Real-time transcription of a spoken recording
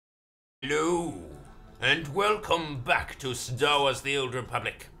Hello, and welcome back to Star Wars: The Old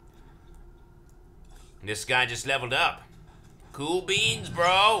Republic. This guy just leveled up. Cool beans,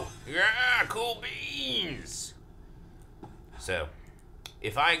 bro. Yeah, cool beans. So,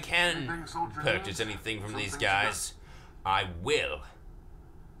 if I can purchase anything from these guys, I will.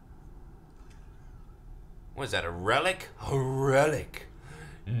 What is that, a relic? A relic.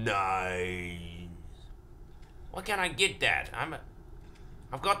 Nice. Why can't I get that?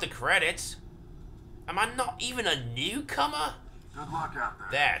 I've got the credits. Am I not even a newcomer? Good luck out there.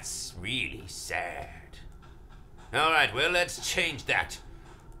 That's really sad. Alright, well, let's change that.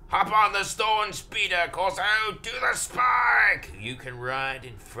 Hop on the stone speeder, course out to the spike! You can ride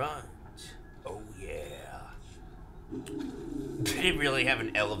in front. Oh, yeah. They didn't really have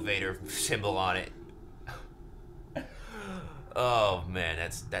an elevator symbol on it. Oh, man,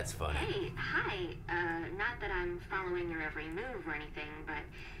 that's funny. Hey, hi. Not that I'm following your every move or anything, but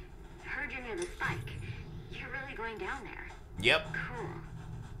heard you're near the spike. You're really going down there. Yep. Cool.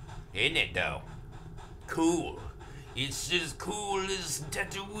 Isn't it, though? Cool. It's as cool as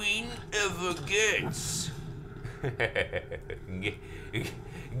Tatooine ever gets. Get it?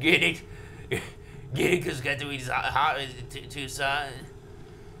 Get it? Because Tatooine's hot.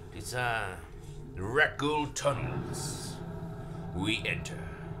 It's Wreckle Tunnels. We enter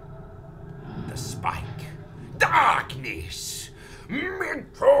the spike. Darkness!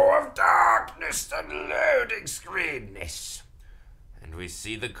 Mid-flow of darkness and loading screenness. And we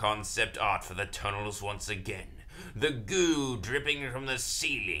see the concept art for the tunnels once again. The goo dripping from the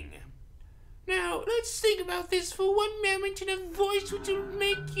ceiling. Now, let's think about this for one moment in a voice which will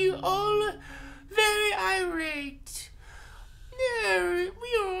make you all very irate. No,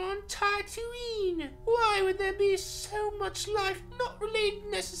 we are on Tatooine. Why would there be so much life not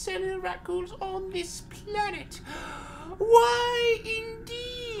related necessarily to raccoons on this planet? Why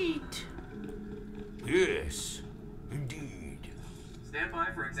indeed? Yes, indeed. Stand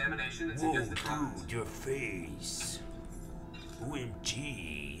by for examination and suggested problems. Dude, your face.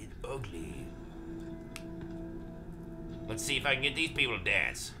 OMG, ugly. Let's see if I can get these people to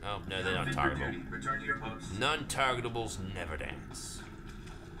dance. Oh, no, they're not targetable. Return to your post. Non-targetables never dance.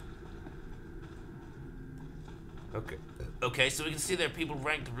 Okay, so we can see there are people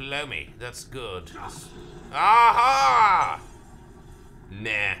ranked below me. That's good. Aha!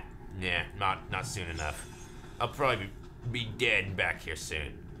 Nah, not soon enough. I'll probably be dead back here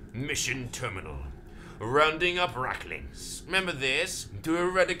soon. Mission terminal. Rounding up Racklings. Remember this? To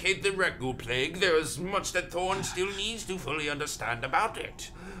eradicate the Wreckle plague, there is much that Thorn still needs to fully understand about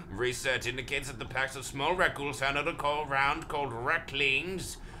it. Research indicates that the packs of small Wreckles found out around called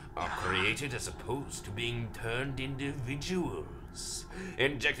Wrecklings are created as opposed to being turned individuals.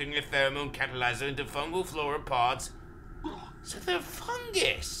 Injecting a pheromone catalyzer into fungal flora pods. So they're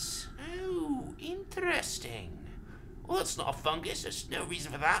fungus. Oh, interesting. Well, it's not a fungus. There's no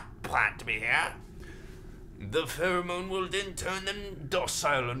reason for that plant to be here. The pheromone will then turn them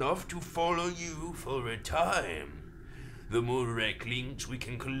docile enough to follow you for a time. The more Wrecklings we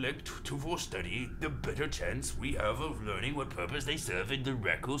can collect for study, the better chance we have of learning what purpose they serve in the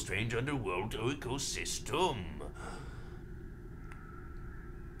Wreckle strange underworld ecosystem.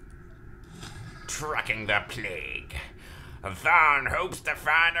 Tracking the plague. Thorn hopes to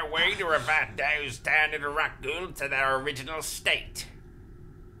find a way to revert those standard Wreckle to their original state.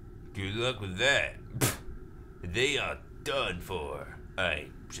 Good luck with that. They are done for, I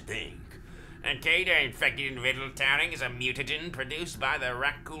should think. A Tater-infected individual turning is a mutagen produced by the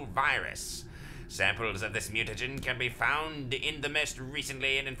Wreckle virus. Samples of this mutagen can be found in the most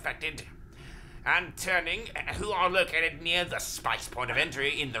recently infected and turning who are located near the spice point of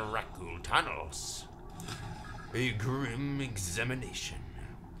entry in the Wreckle tunnels. A grim examination.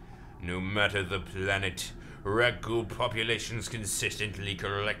 No matter the planet, Wreckle populations consistently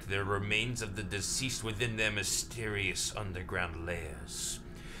collect the remains of the deceased within their mysterious underground layers.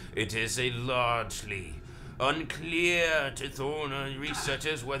 It is a largely unclear to Thorn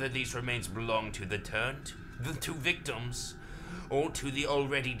researchers whether these remains belong to the two victims, or to the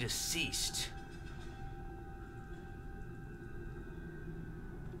already deceased.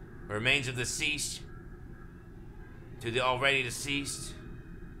 Remains of the deceased, to the already deceased.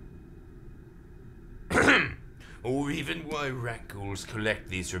 Or even why Wreckles collect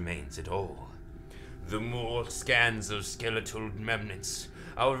these remains at all. The more scans of skeletal remnants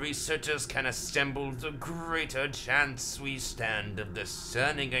our researchers can assemble, the greater chance we stand of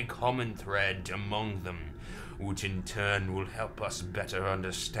discerning a common thread among them, which in turn will help us better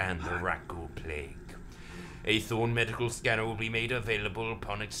understand the Wreckle plague. A Thorn medical scanner will be made available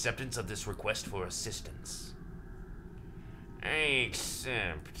upon acceptance of this request for assistance.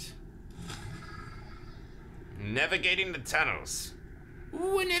 Except Navigating the tunnels.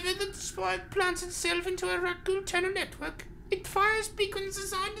 Whenever the spike plants itself into a Rakghoul tunnel network, it fires beacons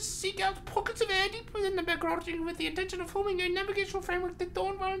designed to seek out pockets of air deep within the bedrock with the intention of forming a navigational framework that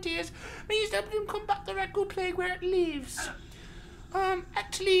Dawn volunteers may use to help them combat the Rakghoul plague where it lives.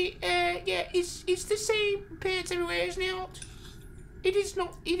 Actually, yeah, it's the same pants everywhere, isn't it? It is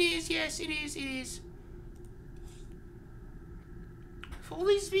not. It is, yes, it is. For all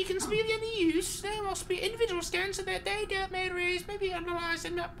these beacons to be of any use, there must be individual scans so that their data arrays may be analyzed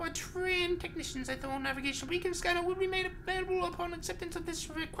and mapped by trained technicians. A thorough navigational beacon scanner will be made available upon acceptance of this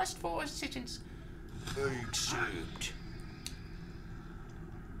request for assistance. Accept.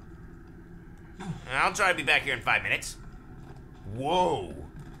 I'll try to be back here in 5 minutes. Whoa!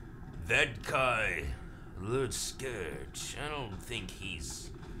 That guy looks scared. I don't think he's...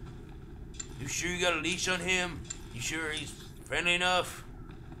 You sure you got a leash on him? You sure he's friendly enough?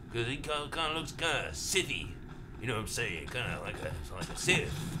 Because he kind of looks kind of Sithy. You know what I'm saying? Kind of like a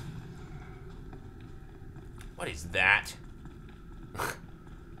Sith. What is that?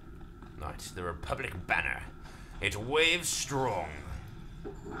 Not the Republic banner. It waves strong.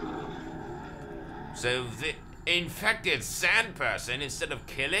 So the infected sand person instead of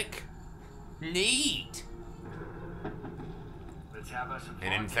Killick? Neat. Let's have us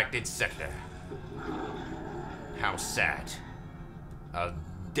An infected settler. How sad. A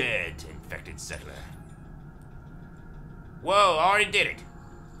dead infected settler. Whoa, I already did it.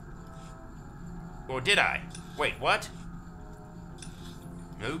 Or did I? Wait, what?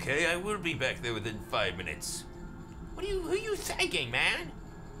 Okay, I will be back there within 5 minutes. Who are you thinking, man?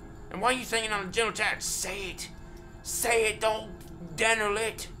 And why are you saying on the general chat? Say it. Say it, don't daniel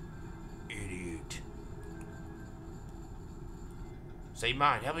it. Idiot. Say,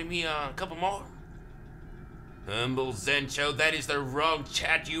 mind helping me a couple more? Humble Zencho, that is the wrong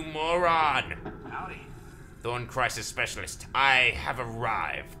chat, you moron. Howdy. Thorn Crisis Specialist, I have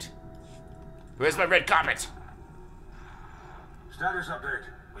arrived. Where's my red carpet? Status update.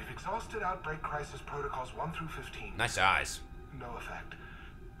 We've exhausted outbreak crisis protocols 1 through 15. Nice eyes. No effect.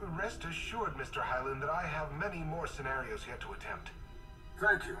 Rest assured, Mr. Highland, that I have many more scenarios yet to attempt.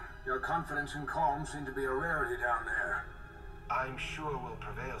 Thank you. Your confidence and calm seem to be a rarity down there. I'm sure will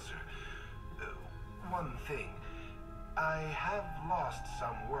prevail, sir. One thing. I have lost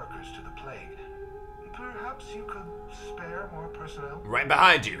some workers to the plague. Perhaps you could spare more personnel? Right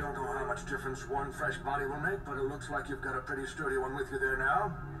behind You you. don't know how much difference one fresh body will make, but it looks like you've got a pretty sturdy one with you there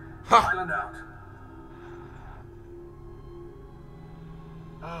now. Huh. Island out.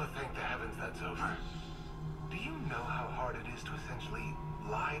 Oh, thank the heavens that's over. Do you know how hard it is to essentially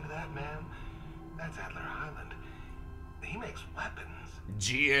lie to that man? That's Adler Highland. He makes weapons.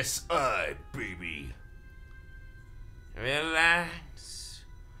 GSI, baby. Relax.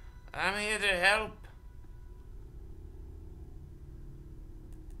 I'm here to help.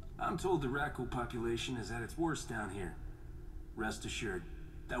 I'm told the Rakghoul population is at its worst down here. Rest assured,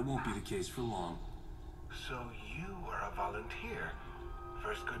 that won't be the case for long. So you are a volunteer.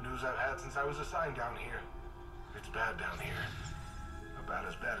 First good news I've had since I was assigned down here. It's bad down here. About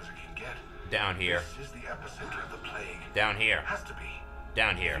as bad as it can get. Down here. This is the epicenter of the plague. Down here. Has to be.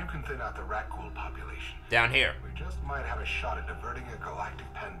 Down If here. you can thin out the Rakghoul population, Down here. we just might have a shot at diverting a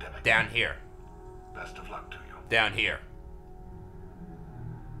galactic pandemic. Down here. Best of luck to you. Down here.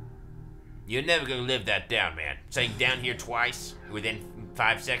 You're never gonna live that down, man. Saying down here twice within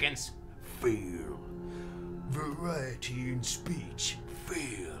 5 seconds? Fail. Variety in speech.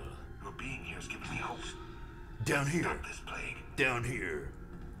 Fail. Your being here is giving me hope. Down here. Stop this plague. Down here.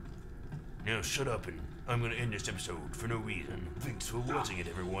 Now shut up and I'm gonna end this episode for no reason. Thanks for watching it,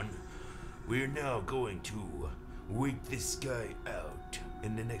 everyone. We're now going to wait this guy out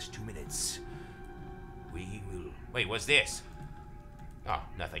in the next 2 minutes. We will... Wait, what's this? Oh,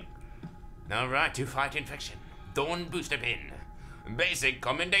 nothing. Alright, to fight infection. Dawn booster pin. Basic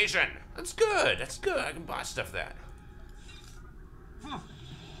commendation. That's good, that's good. I can buy stuff that.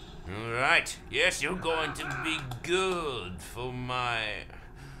 Alright, yes, you're going to be good for my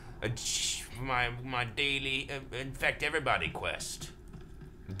daily infect everybody quest.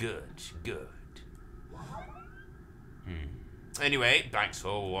 Good. Anyway, thanks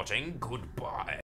for watching. Goodbye.